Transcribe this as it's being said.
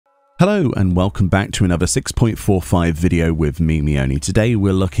Hello and welcome back to another 6.45 video with me, Meoni. Today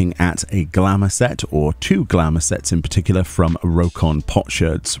we're looking at a glamour set, or two glamour sets in particular, from Rokkon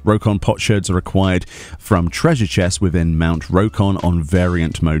Potsherds. Rokkon Potsherds are acquired from treasure chests within Mount Rokkon on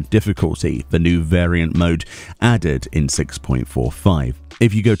variant mode difficulty, the new variant mode added in 6.45.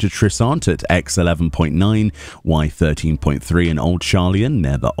 If you go to Trisant at X11.9, Y13.3 and Old Charlian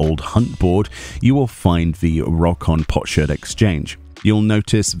near the old hunt board, you will find the Rokkon Potsherd exchange. You'll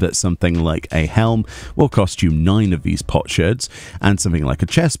notice that something like a helm will cost you 9 of these potsherds, and something like a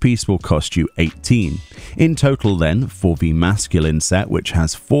chest piece will cost you 18. In total then, for the masculine set, which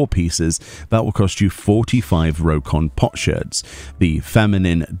has 4 pieces, that will cost you 45 Rokkon potsherds. The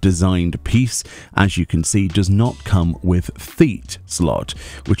feminine designed piece, as you can see, does not come with feet slot,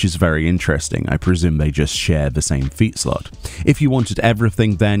 which is very interesting. I presume they just share the same feet slot. If you wanted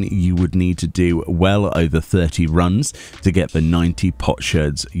everything, then you would need to do well over 30 runs to get the 90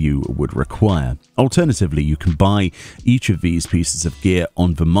 potsherds you would require. Alternatively, you can buy each of these pieces of gear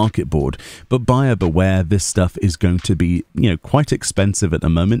on the market board, but buyer beware, this stuff is going to be, quite expensive at the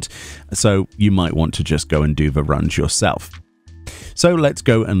moment, so you might want to just go and do the runs yourself. So let's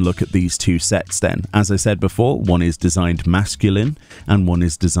go and look at these two sets then. As I said before, one is designed masculine and one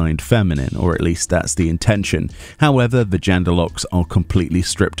is designed feminine, or at least that's the intention. However, the gender locks are completely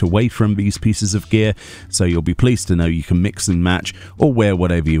stripped away from these pieces of gear, so you'll be pleased to know you can mix and match or wear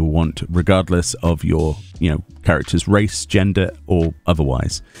whatever you want, regardless of your, character's race, gender, or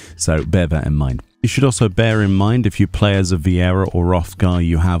otherwise. So bear that in mind. You should also bear in mind, if you play as a Viera or Hrothgar,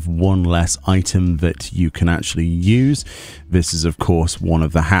 you have one less item that you can actually use. This is, of course, one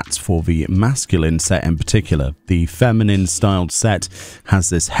of the hats for the masculine set in particular. The feminine styled set has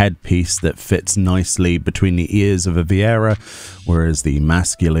this headpiece that fits nicely between the ears of a Viera, whereas the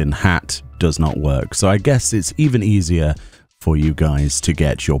masculine hat does not work. So I guess it's even easier for you guys to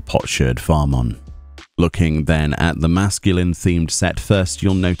get your potsherd farm on. Looking then at the masculine themed set first,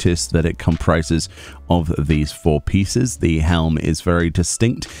 you'll notice that it comprises of these 4 pieces. The helm is very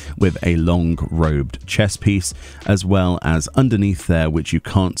distinct with a long robed chest piece, as well as underneath there, which you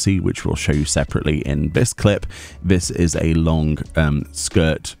can't see, which we'll show you separately in this clip. This is a long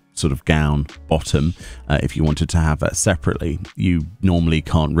skirt sort of gown bottom. If you wanted to have that separately, you normally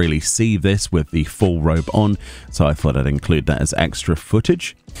can't really see this with the full robe on, so I thought I'd include that as extra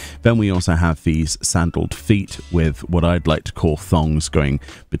footage. Then we also have these sandaled feet with what I'd like to call thongs going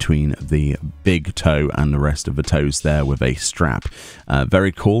between the big toe and the rest of the toes there with a strap.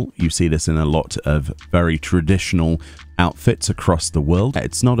 Very cool. You see this in a lot of very traditional outfits across the world.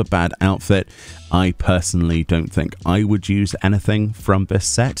 It's not a bad outfit. I personally don't think I would use anything from this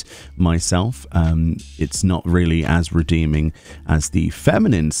set myself. It's not really as redeeming as the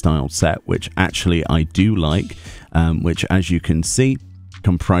feminine style set, which actually I do like, which, as you can see,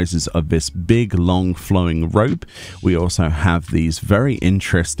 comprises of this big long flowing robe. We also have these very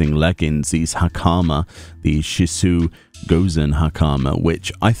interesting leggings, these hakama, the Shisu Gozen hakama,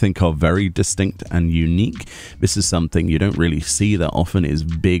 which I think are very distinct and unique. This is something you don't really see that often, is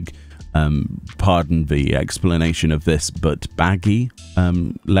big, pardon the explanation of this, but baggy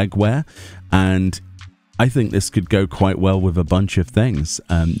leg wear, and I think this could go quite well with a bunch of things.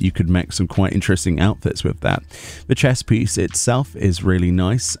 You could make some quite interesting outfits with that. The chest piece itself is really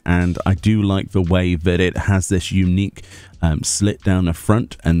nice, and I do like the way that it has this unique slit down the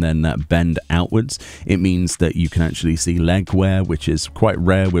front and then that bend outwards. It means that you can actually see leg wear, which is quite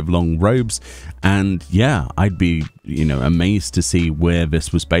rare with long robes. And yeah, I'd be, amazed to see where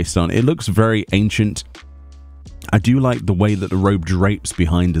this was based on. It looks very ancient. I do like the way that the robe drapes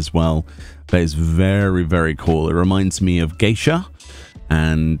behind as well. That is very, very cool. It reminds me of geisha,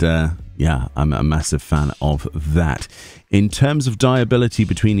 and yeah, I'm a massive fan of that. In terms of dyeability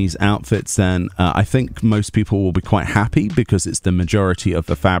between these outfits, then I think most people will be quite happy because it's the majority of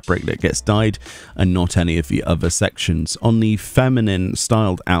the fabric that gets dyed and not any of the other sections. On the feminine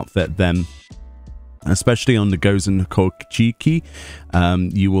styled outfit then, especially on the Gozen Kochiki,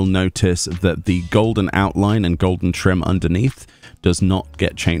 you will notice that the golden outline and golden trim underneath does not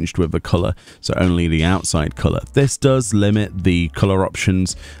get changed with the color, so only the outside color. This does limit the color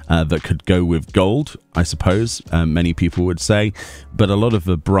options that could go with gold, I suppose, many people would say, but a lot of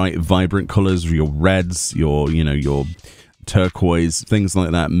the bright, vibrant colors, your reds, your turquoise, things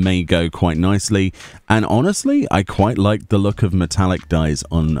like that may go quite nicely. And honestly, I quite like the look of metallic dyes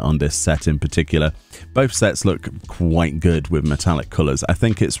on this set in particular. Both sets look quite good with metallic colors. I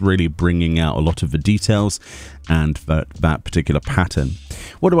think it's really bringing out a lot of the details and that particular pattern.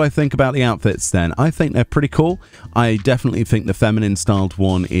 What do I think about the outfits then? I think they're pretty cool. I definitely think the feminine styled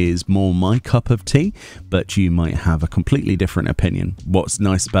one is more my cup of tea, but you might have a completely different opinion. What's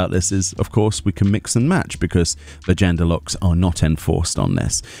nice about this is, of course, we can mix and match because the gender locks are not enforced on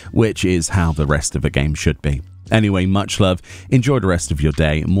this, which is how the rest of the game should be. Anyway, much love. Enjoy the rest of your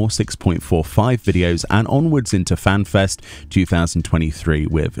day. More 6.45 videos and onwards into FanFest 2023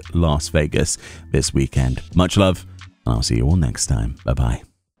 with Las Vegas this weekend. Much love, and I'll see you all next time. Bye-bye.